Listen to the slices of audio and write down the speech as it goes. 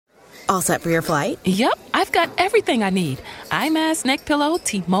All set for your flight? Yep, I've got everything I need. Eye mask, neck pillow,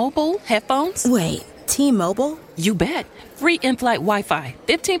 T-Mobile, headphones. Wait, T-Mobile? You bet. Free in-flight Wi-Fi.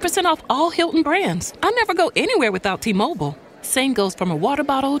 15% off all Hilton brands. I never go anywhere without T-Mobile. Same goes from a water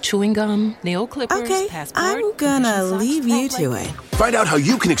bottle, chewing gum, nail clippers, Okay, passport. I'm gonna leave you to it. Find out how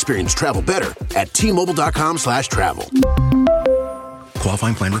you can experience travel better at T-Mobile.com/travel.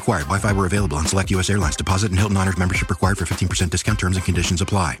 Qualifying plan required. Wi-Fi were available on select U.S. airlines. Deposit and Hilton Honors membership required for 15% discount. Terms and conditions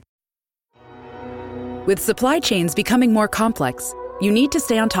apply. With supply chains becoming more complex, you need to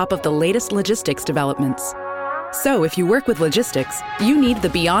stay on top of the latest logistics developments. So if you work with logistics, you need the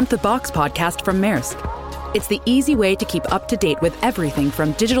Beyond the Box podcast from Maersk. It's the easy way to keep up to date with everything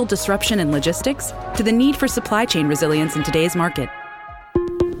from digital disruption in logistics to the need for supply chain resilience in today's market.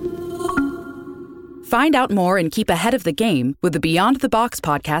 Find out more and keep ahead of the game with the Beyond the Box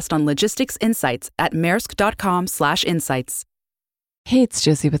podcast on logistics insights at maersk.com/insights. Hey, it's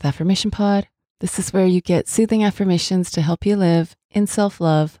Josie with Affirmation Pod. This is where you get soothing affirmations to help you live in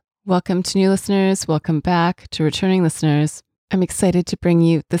self-love. Welcome to new listeners. Welcome back to returning listeners. I'm excited to bring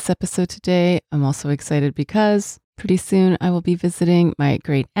you this episode today. I'm also excited because pretty soon I will be visiting my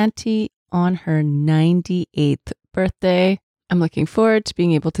great auntie on her 98th birthday. I'm looking forward to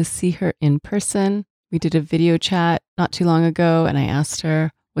being able to see her in person. We did a video chat not too long ago and I asked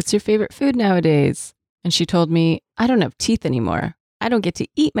her, "What's your favorite food nowadays?" And she told me, "I don't have teeth anymore. I don't get to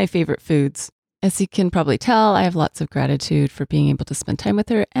eat my favorite foods." As you can probably tell, I have lots of gratitude for being able to spend time with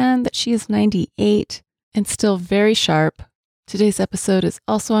her and that she is 98 and still very sharp. Today's episode is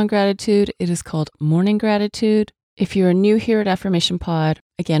also on gratitude. It is called Morning Gratitude. If you are new here at Affirmation Pod,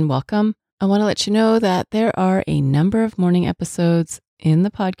 again, welcome. I want to let you know that there are a number of morning episodes in the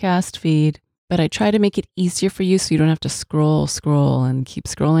podcast feed, but I try to make it easier for you so you don't have to scroll and keep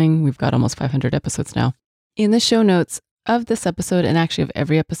scrolling. We've got almost 500 episodes now. In the show notes of this episode, and actually of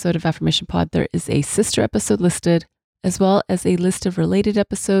every episode of Affirmation Pod, there is a sister episode listed, as well as a list of related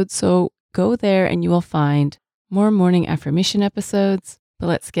episodes. So go there and you will find more morning affirmation episodes. But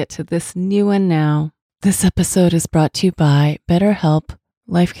let's get to this new one now. This episode is brought to you by BetterHelp.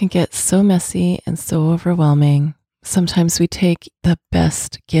 Life can get so messy and so overwhelming. Sometimes we take the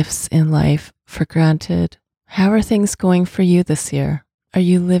best gifts in life for granted. How are things going for you this year? Are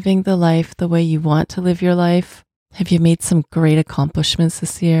you living the life the way you want to live your life? Have you made some great accomplishments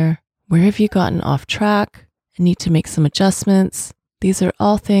this year? Where have you gotten off track and need to make some adjustments? These are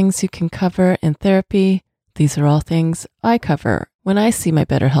all things you can cover in therapy. These are all things I cover when I see my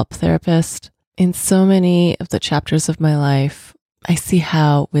BetterHelp therapist. In so many of the chapters of my life, I see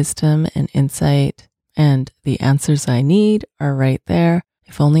how wisdom and insight and the answers I need are right there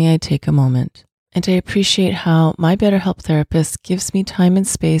if only I take a moment. And I appreciate how my BetterHelp therapist gives me time and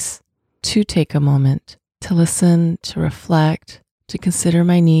space to take a moment, to listen, to reflect, to consider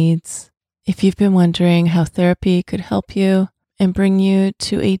my needs. If you've been wondering how therapy could help you and bring you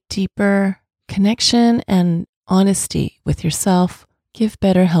to a deeper connection and honesty with yourself, give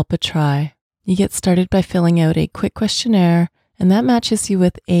BetterHelp a try. You get started by filling out a quick questionnaire, and that matches you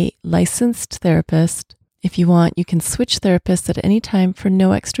with a licensed therapist. If you want, you can switch therapists at any time for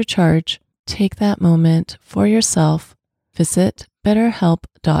no extra charge. Take that moment for yourself. Visit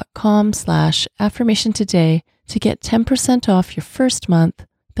BetterHelp.com/affirmation today to get 10% off your first month.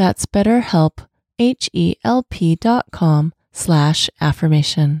 That's BetterHelp,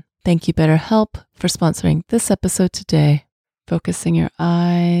 HELP.com/affirmation. Thank you, BetterHelp, for sponsoring this episode today. Focusing your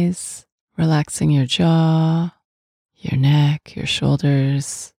eyes, relaxing your jaw, your neck, your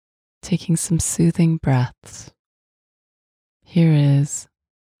shoulders, taking some soothing breaths. Here is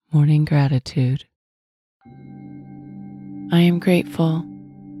Morning Gratitude. I am grateful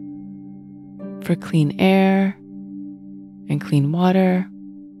for clean air and clean water.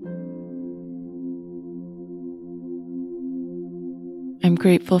 I'm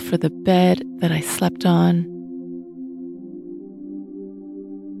grateful for the bed that I slept on.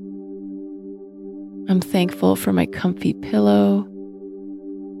 I'm thankful for my comfy pillow,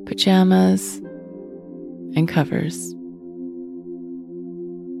 pajamas, and covers.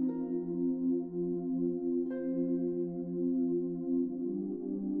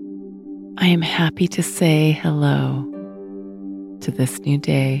 I am happy to say hello to this new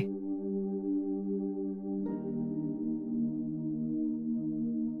day.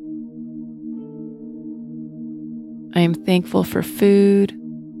 I am thankful for food,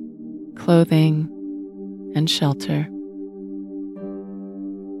 clothing, and shelter.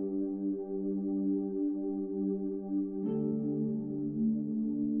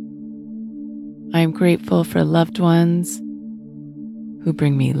 I am grateful for loved ones who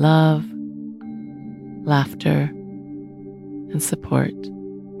bring me love, laughter, and support.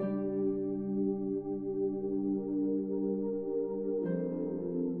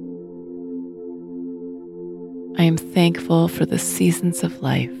 I am thankful for the seasons of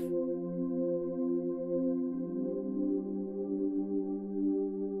life.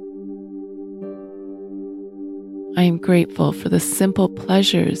 I am grateful for the simple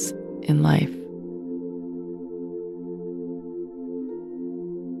pleasures in life.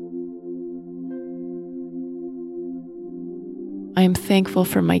 I am thankful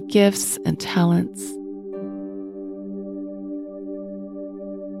for my gifts and talents.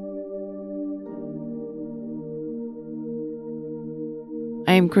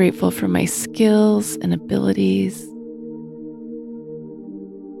 I am grateful for my skills and abilities.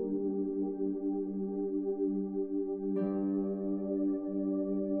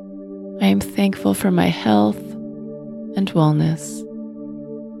 I am thankful for my health and wellness.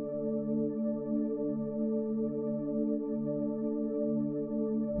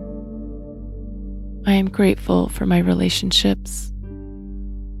 I am grateful for my relationships.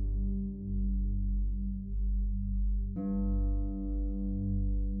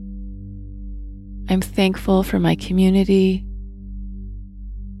 I'm thankful for my community.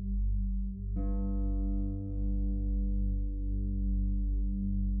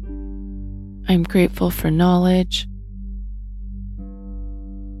 I'm grateful for knowledge.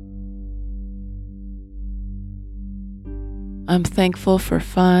 I'm thankful for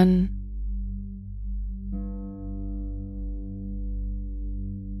fun.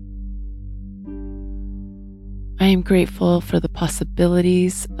 I am grateful for the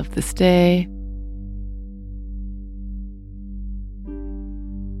possibilities of this day.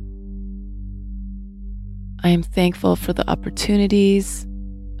 I am thankful for the opportunities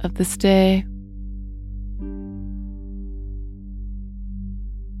of this day.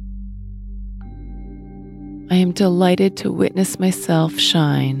 I am delighted to witness myself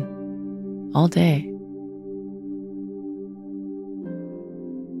shine all day.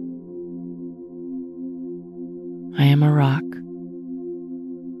 I am a rock.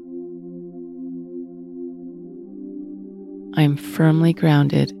 I am firmly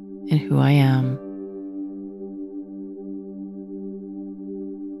grounded in who I am.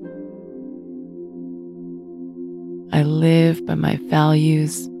 I live by my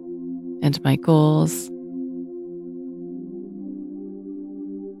values and my goals.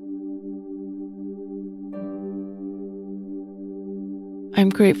 I'm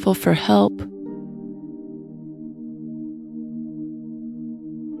grateful for help.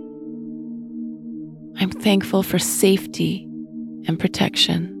 I'm thankful for safety and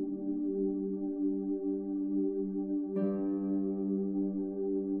protection.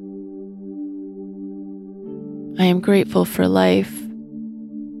 I am grateful for life.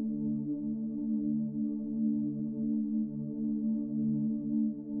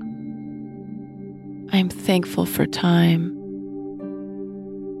 I am thankful for time.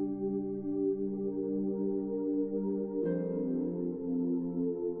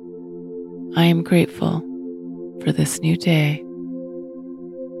 I am grateful for this new day.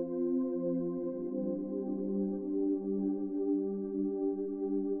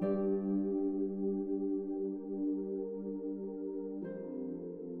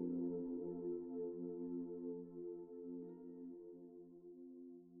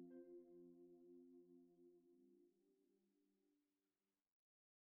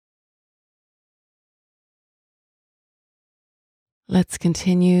 Let's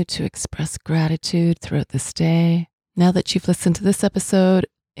continue to express gratitude throughout this day. Now that you've listened to this episode,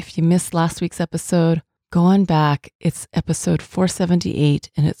 if you missed last week's episode, go on back. It's episode 478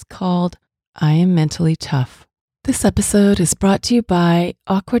 and it's called I Am Mentally Tough. This episode is brought to you by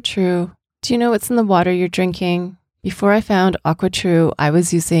AquaTrue. Do you know what's in the water you're drinking? Before I found AquaTrue, I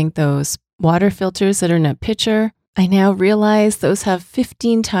was using those water filters that are in a pitcher. I now realize those have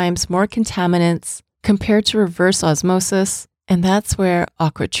 15 times more contaminants compared to reverse osmosis. And that's where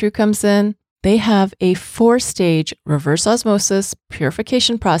AquaTrue comes in. They have a 4-stage reverse osmosis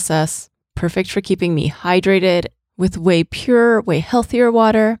purification process, perfect for keeping me hydrated with way purer, way healthier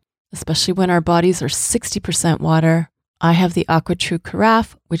water, especially when our bodies are 60% water. I have the AquaTrue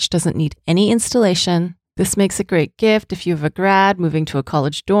Carafe, which doesn't need any installation. This makes a great gift if you have a grad moving to a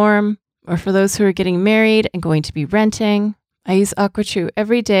college dorm, or for those who are getting married and going to be renting. I use AquaTrue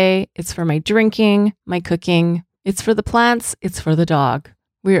every day. It's for my drinking, my cooking. It's for the plants, it's for the dog.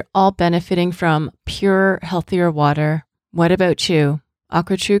 We're all benefiting from pure, healthier water. What about you?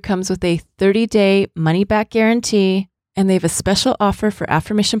 AquaTrue comes with a 30-day money-back guarantee, and they have a special offer for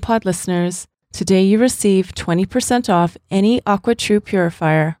Affirmation Pod listeners. Today you receive 20% off any AquaTrue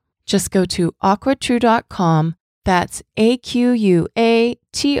purifier. Just go to aquatrue.com, that's AQUATRU.com,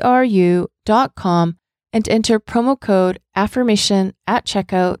 and enter promo code AFFIRMATION at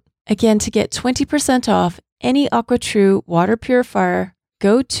checkout. Again, to get 20% off any AquaTrue water purifier,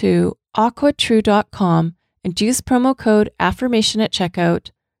 go to aquatrue.com and use promo code AFFIRMATION at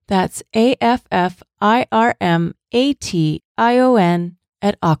checkout. That's AFFIRMATION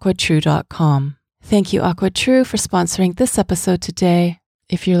at aquatrue.com. Thank you, AquaTrue, for sponsoring this episode today.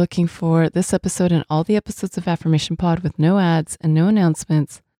 If you're looking for this episode and all the episodes of Affirmation Pod with no ads and no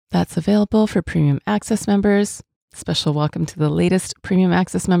announcements, that's available for Premium Access members. Special welcome to the latest Premium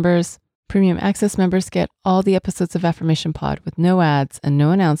Access members. Premium Access members get all the episodes of Affirmation Pod with no ads and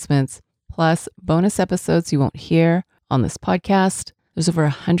no announcements, plus bonus episodes you won't hear on this podcast. There's over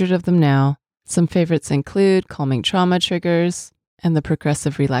 100 of them now. Some favorites include Calming Trauma Triggers and the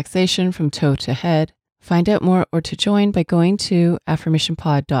Progressive Relaxation from Toe to Head. Find out more or to join by going to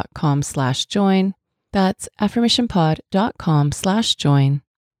affirmationpod.com/join. That's affirmationpod.com/join.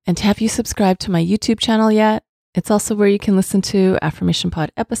 And have you subscribed to my YouTube channel yet? It's also where you can listen to Affirmation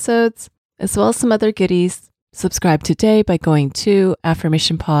Pod episodes, as well as some other goodies. Subscribe today by going to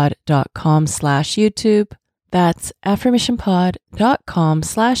affirmationpod.com/YouTube. That's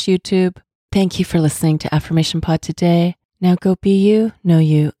affirmationpod.com/YouTube. Thank you for listening to Affirmation Pod today. Now go be you, know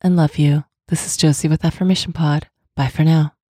you, and love you. This is Josie with Affirmation Pod. Bye for now.